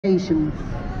donations.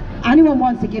 Anyone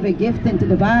wants to give a gift into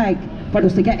the bag for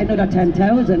us to get another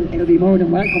 10,000, it'll be more than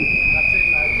welcome.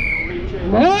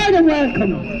 More than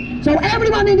welcome. So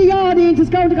everyone in the audience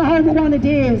is going to go home with one of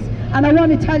these, and I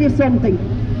want to tell you something.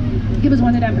 Give us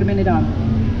one of them for a minute on.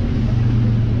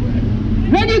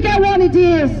 When you get one of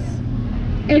these,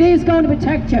 it is going to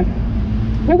protect you.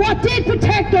 But what did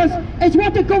protect us is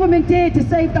what the government did to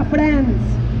save their friends.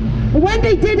 But when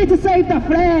they did it to save their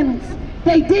friends,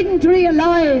 they didn't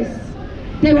realise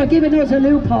they were giving us a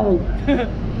loophole.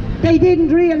 They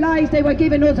didn't realise they were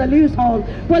giving us a loophole.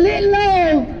 But little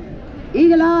old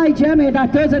eagle-eyed Jimmy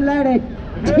that doesn't let a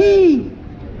T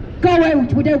go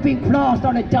out without being crossed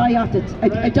or a die at it.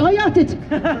 A die at it?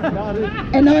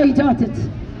 An eye at it.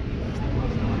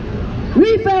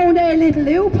 We found a little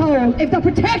loophole. If they're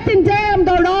protecting them,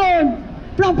 their own,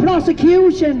 from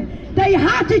prosecution, they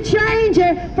had to change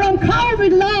it from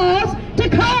COVID laws to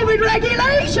COVID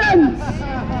regulations.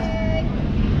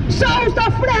 So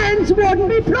their friends wouldn't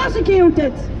be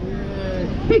prosecuted.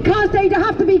 Because they'd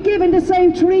have to be given the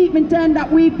same treatment then that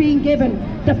we've been given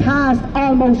the past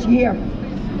almost year.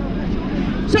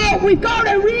 So we've got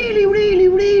a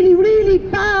really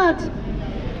bad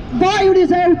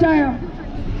virus out there.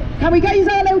 Can we get you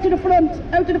all out to the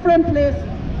front please?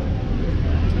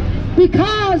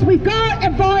 Because we've got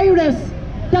a virus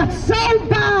that's so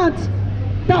bad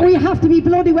that we have to be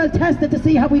bloody well tested to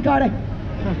see how we got it.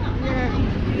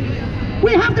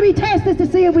 We have to be tested to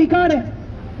see if we got it.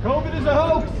 COVID is a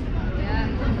hoax.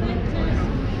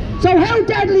 So how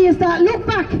deadly is that? Look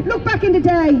back in the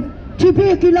day.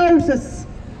 Tuberculosis.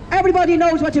 Everybody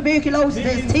knows what tuberculosis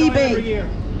is, TB.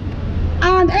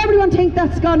 And everyone thinks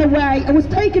that's gone away. It was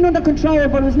taken under control,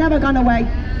 but it was never gone away.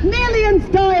 Millions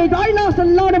died. I lost a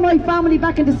lot of my family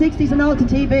back in the 60s and all to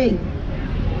TB.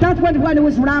 That's when it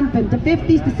was rampant, the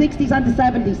 50s, the 60s and the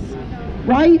 70s,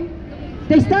 right?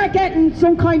 They start getting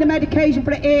some kind of medication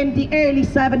for it in the early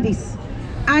 70s.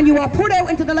 And you were put out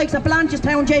into the likes of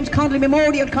Blanchardstown, James Connolly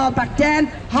Memorial, called back then,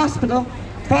 hospital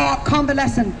for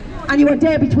convalescent. And you were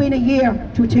there between a year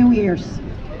to 2 years.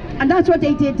 And that's what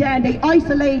they did then. They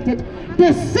isolated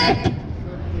the sick,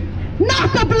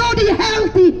 not the bloody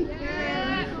healthy.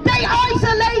 They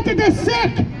isolated the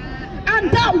sick.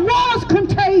 And that was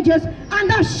contagious, and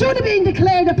that should have been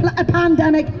declared a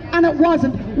pandemic, and it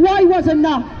wasn't. Why was it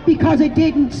not? Because it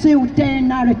didn't suit their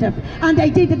narrative, and they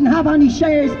didn't have any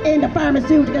shares in the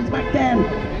pharmaceuticals back then.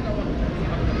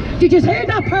 Did you hear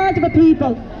that part of it,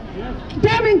 people?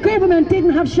 Them in government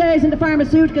didn't have shares in the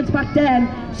pharmaceuticals back then,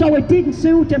 so it didn't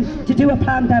suit them to do a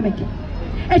pandemic.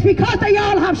 It's because they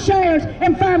all have shares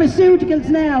in pharmaceuticals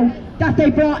now that they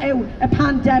brought out a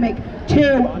pandemic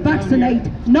to vaccinate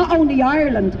not only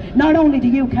Ireland, not only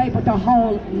the UK, but the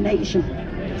whole nation.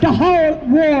 The whole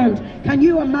world. Can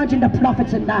you imagine the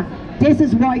profits in that? This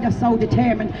is why they're so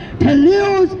determined to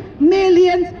lose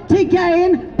millions to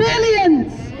gain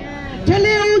billions. To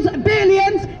lose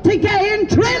billions to gain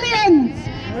trillions.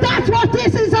 That's what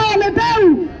this is all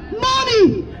about.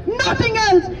 Money. Nothing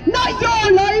else. Not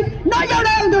your life, not your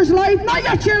elders' life, not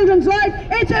your children's life.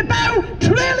 It's about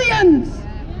trillions.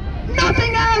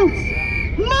 Nothing else.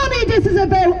 Money this is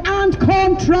about, and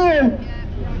control.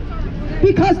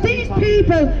 Because these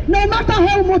people, no matter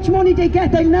how much money they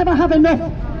get, they'll never have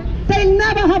enough. They'll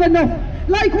never have enough.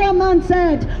 Like one man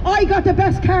said, I got the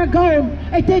best car going,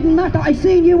 it didn't matter. I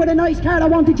seen you with a nice car, I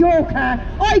wanted your car.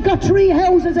 I got 3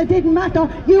 houses, it didn't matter.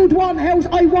 You'd one house,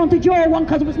 I wanted your one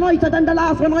because it was nicer than the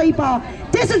last one I bought.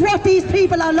 This is what these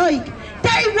people are like.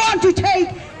 They want to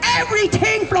take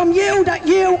everything from you that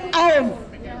you own.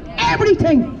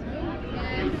 Everything.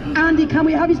 Andy, can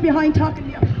we have you behind talking to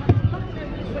you?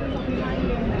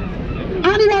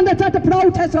 Anyone that's at the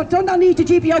protest or underneath the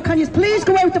GPO, can you please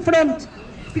go out the front?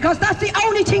 Because that's the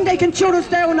only thing they can shut us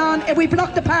down on if we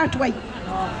block the pathway.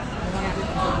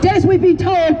 This we've been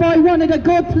told by one of the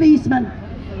good policemen.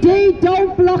 They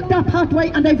don't block that pathway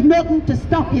and they've nothing to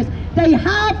stop you. They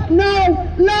have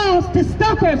no laws to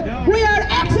stop us. We are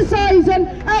exercising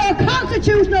our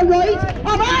constitutional rights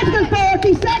of Article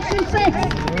 40, Section 6.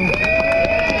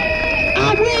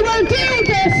 And we will do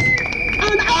this,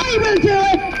 and I will do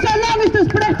it, so long as there's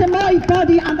breath in my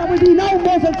body and there will be no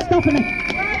muzzle stopping it.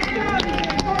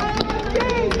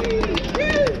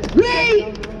 We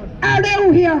are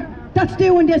out here that's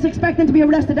doing this expecting to be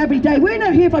arrested every day. We're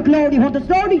not here for glory hunters.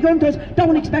 Glory hunters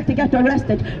don't expect to get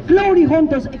arrested. Glory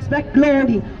hunters expect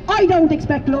glory. I don't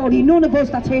expect glory. None of us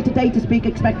that's here today to speak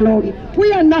expect glory.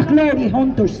 We are not glory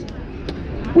hunters.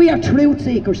 We are truth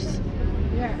seekers.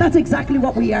 That's exactly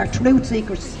what we are, truth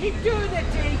seekers. Keep doing it,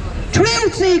 Dee.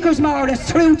 Truth seekers, Morris,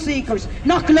 truth seekers,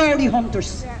 not glory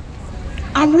hunters.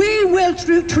 And we will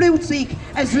truth seek.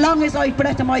 As long as I have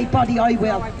breath in my body, I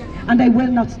will. And they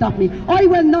will not stop me. I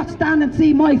will not stand and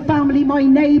see my family, my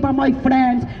neighbour, my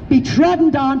friends be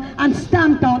trodden on and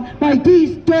stamped on by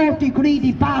these dirty,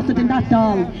 greedy bastards in that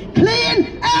doll.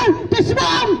 Clean out the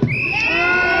swamp!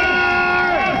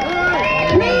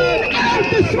 Clean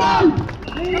out the swamp!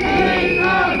 Clean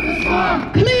out the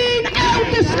swamp! Clean out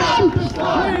the swamp!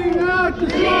 Clean out the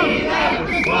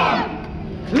swamp!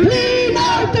 Clean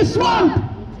out the swamp!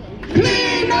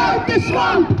 Clean out the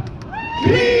swamp!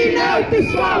 Clean out the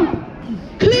swamp!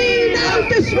 Clean out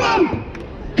the swamp!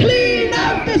 Clean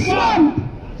out the swamp!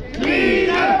 Clean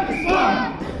out the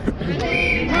swamp!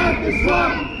 Clean out the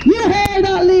swamp! You heard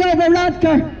that, Leo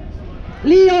Varadkar?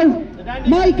 Leo,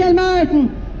 Michael Martin,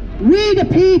 we the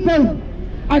people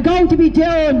are going to be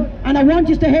doing, and I want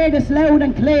you to hear this loud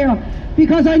and clear,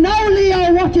 because I know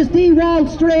Leo watches Dee Wall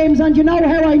streams, and you know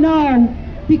how I know,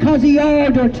 because he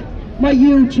ordered my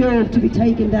YouTube to be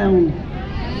taken down.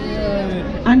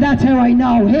 And that's how I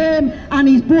know him and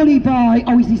his bully boy.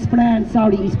 Oh, he's his friend,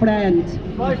 sorry, his friend.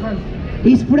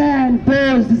 His friend,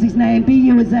 Buzz is his name,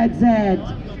 B-U-Z-Z.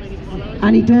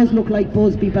 And he does look like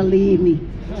Busby, believe me.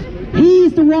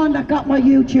 He's the one that got my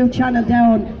YouTube channel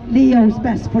down, Leo's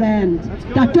best friend,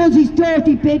 that does his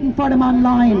dirty bidding for him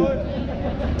online.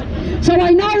 So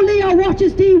I know Leo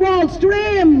watches Dee Wall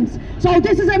streams. So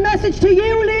this is a message to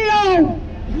you, Leo.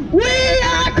 We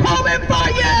are coming for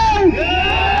you!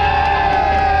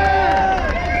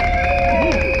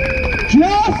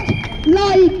 Just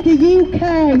like the UK,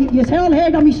 you all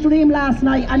heard on my stream last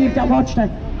night and you've watched it.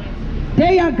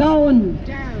 They are going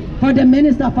for the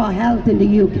Minister for Health in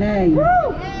the UK.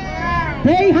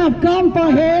 They have gone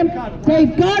for him.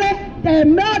 They've got it. They're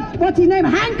not, what's his name?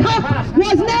 Hancock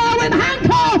was now in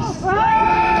handcuffs.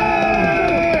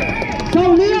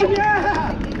 So Leo,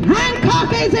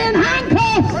 Hancock is in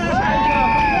handcuffs.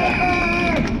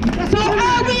 So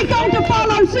are we going to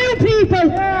follow suit, people?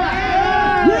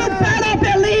 You better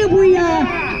believe we are.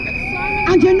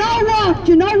 And you know what?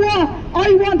 You know what?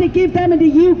 I want to give them in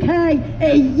the UK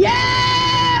a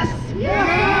yes!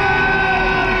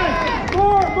 Yes!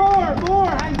 More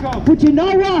handcuffs! But you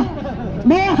know what?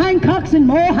 More Hancocks and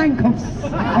more handcuffs.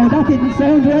 Oh, that didn't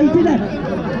sound right, did it?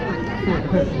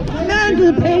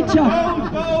 Mental picture.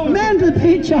 Mental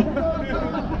picture.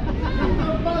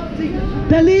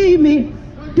 Believe me,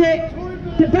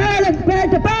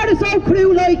 the Bardisol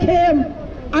crew like him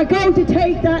are going to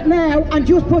take that now and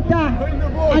just put that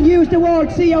and use the word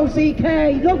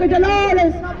C-O-C-K. Look at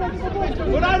Dolores.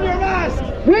 Put on your mask!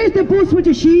 Where's the bus with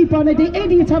the sheep on it? The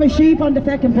idiots have a sheep on the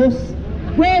fucking bus.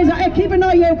 Where's it? Keep an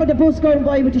eye out for the bus going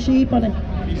by with the sheep on it.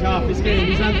 He's off his game,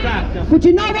 he's on crack. But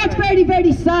you know what's very,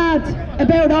 very sad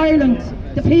about Ireland?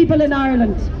 The people in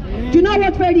Ireland. Do you know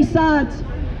what's very sad?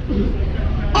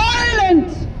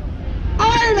 Ireland!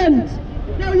 Ireland!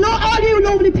 Now, all you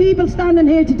lovely people standing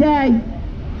here today,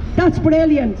 that's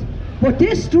brilliant. But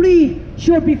this street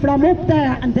should be from up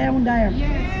there and down there.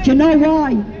 Do you know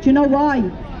why? Do you know why?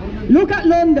 Look at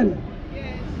London.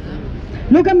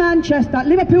 Look at Manchester.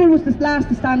 Liverpool was the last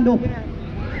to stand up.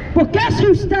 But guess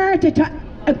who started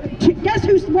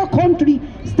what country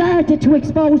started to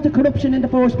expose the corruption in the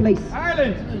first place?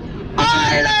 Ireland!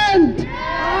 Ireland!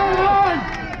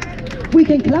 Ireland! We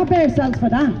can clap ourselves for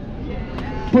that.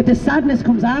 But the sadness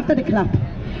comes after the clap.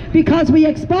 Because we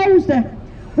exposed it.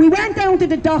 We went down to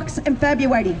the docks in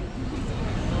February.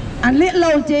 And little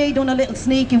old Dee done a little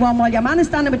sneaky one while your man is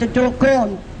standing with the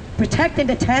gun, protecting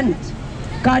the tent.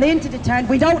 Got into the tent.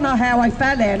 We don't know how I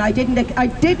fell in. I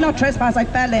did not trespass, I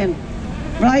fell in.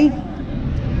 Right?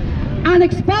 And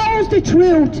exposed the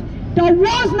truth. There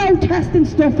was no testing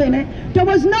stuff in it. There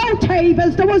was no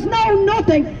tables. There was no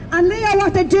nothing. And Leo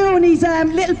had to do his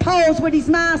little pose with his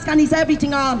mask and his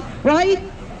everything on. Right?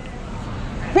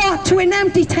 What? To an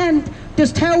empty tent.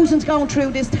 There's thousands going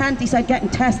through this tent, he said, getting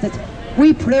tested.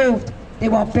 We proved they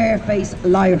were barefaced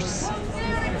liars.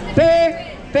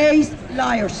 Barefaced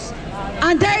liars.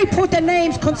 And they put the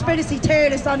names conspiracy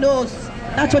terrorists on us.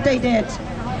 That's what they did.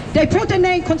 They put the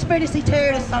name conspiracy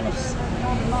terrorists on us.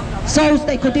 So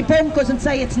they could debunk us and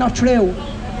say it's not true.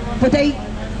 But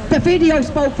the video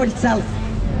spoke for itself.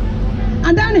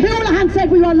 And then Houlihan said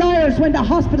we were liars when the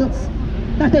hospitals,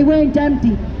 that they weren't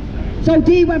empty. So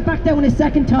Dee went back down a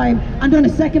second time and done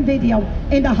a second video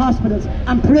in the hospitals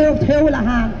and proved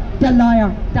Houlihan the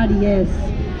liar that he is.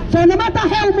 So no matter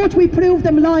how much we prove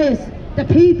them liars, the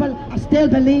people are still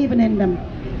believing in them.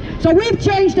 So we've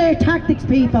changed their tactics,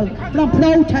 people, from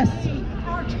protests.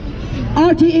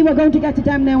 RTE, we're going to get to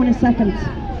them now in a second.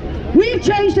 We've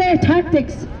changed their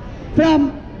tactics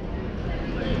from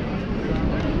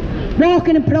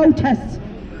walking in protests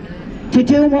to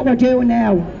do what we're doing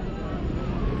now.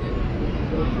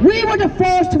 We were the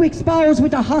first to expose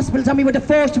with the hospitals, and we were the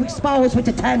first to expose with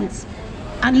the tents.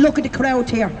 And look at the crowd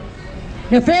here.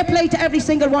 Now fair play to every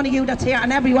single one of you that's here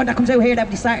and everyone that comes out here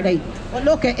every Saturday. But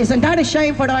look, isn't that a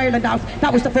shame for Ireland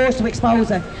that was the first to expose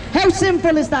it? How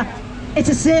sinful is that? It's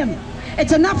a sin.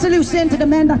 It's an absolute sin to the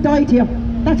men that died here.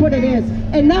 That's what it is.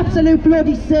 An absolute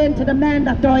bloody sin to the men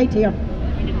that died here.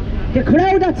 The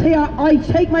crowd that's here, I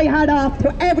take my hat off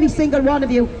to every single one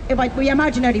of you, if we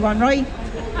imaginary one, right?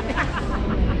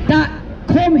 That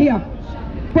come here.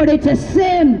 But it's a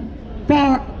sin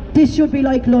for this should be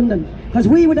like London. Because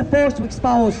we were the first to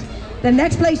expose. The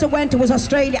next place I went to was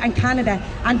Australia and Canada,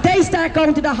 and they start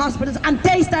going to the hospitals and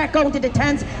they start going to the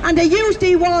tents, and they use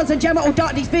Dee Wall's and Gemma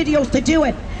O'Doherty's videos to do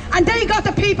it. And they got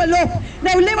the people up.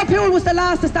 Now Liverpool was the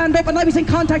last to stand up, and I was in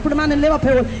contact with a man in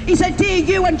Liverpool. He said, Dee,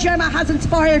 you and Gemma has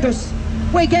inspired us.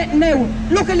 We're getting now.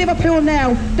 Look at Liverpool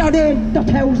now. They're in the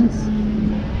thousands.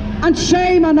 And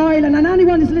shame on Ireland and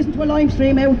anyone who's listening to a live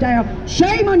stream out there.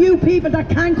 Shame on you people that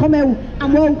can come out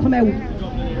and won't come out.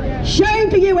 Shame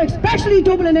to you, especially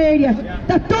Dublin area,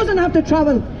 that doesn't have to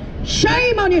travel.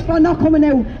 Shame on you for not coming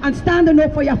out and standing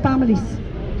up for your families.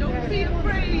 Don't be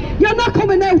afraid. You're not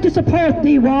coming out to support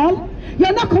Dee Wall.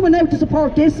 You're not coming out to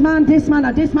support this man,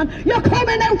 or this man. You're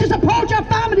coming out to support your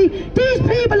family. These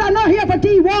people are not here for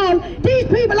Dee Wall. These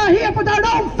people are here for their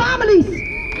own families.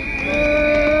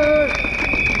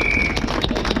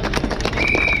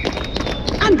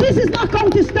 And this is not going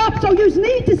to stop, so you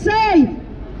need to say,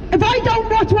 if I don't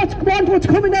want what's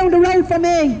coming down the road for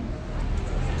me,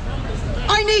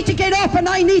 I need to get up and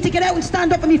I need to get out and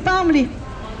stand up for my family.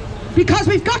 Because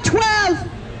we've got 12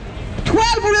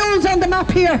 rules on the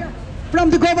map here from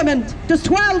the government. There's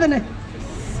 12 in it.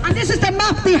 And this is the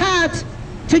map they had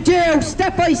to do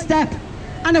step by step.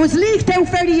 And it was leaked out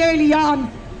very early on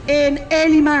in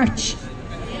early March.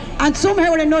 And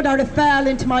somehow or another it fell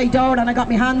into my door and I got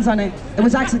my hands on it. It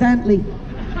was accidentally.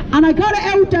 And I got it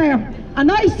out there. And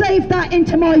I saved that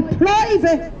into my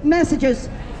private messages,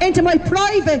 into my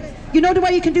private, you know the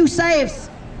way you can do saves.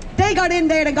 They got in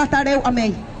there and got that out on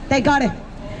me. They got it.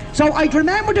 So I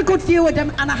remembered a good few of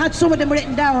them, and I had some of them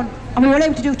written down, and we were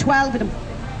able to do 12 of them.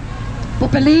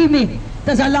 But believe me,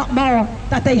 there's a lot more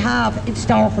that they have in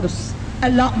store for us.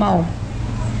 A lot more.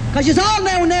 Because you all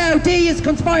know now Dee is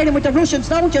conspiring with the Russians,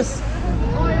 don't you?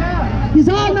 Oh yeah. You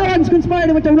all know I'm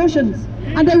conspiring with the Russians.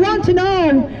 And they want to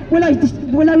know, will I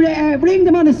ring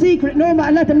them on a secret number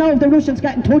and let them know if the Russians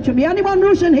get in touch with me? Anyone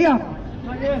Russian here?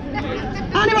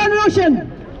 Anyone Russian?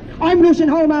 I'm rushing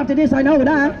home after this, I know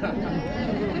that.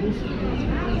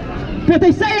 But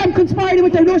they say I'm conspiring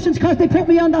with the Russians because they put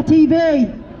me on that TV.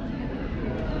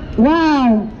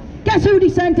 Wow. Guess who they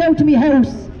sent out to my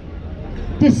house?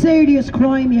 The serious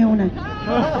crime unit.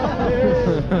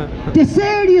 The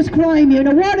serious crime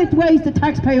unit. What it wastes the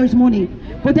taxpayers' money.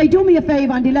 But they do me a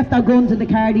favour and they left their guns in the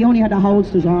car. They only had their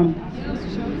holsters on.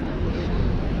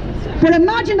 But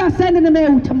imagine that sending them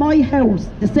out to my house,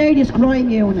 the serious crime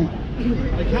unit.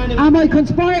 Am I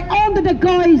conspiring under the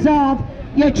guise of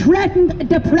you threatened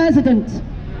the president?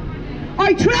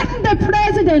 I threatened the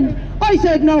president. I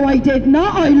said no, I did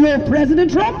not. I love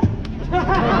President Trump.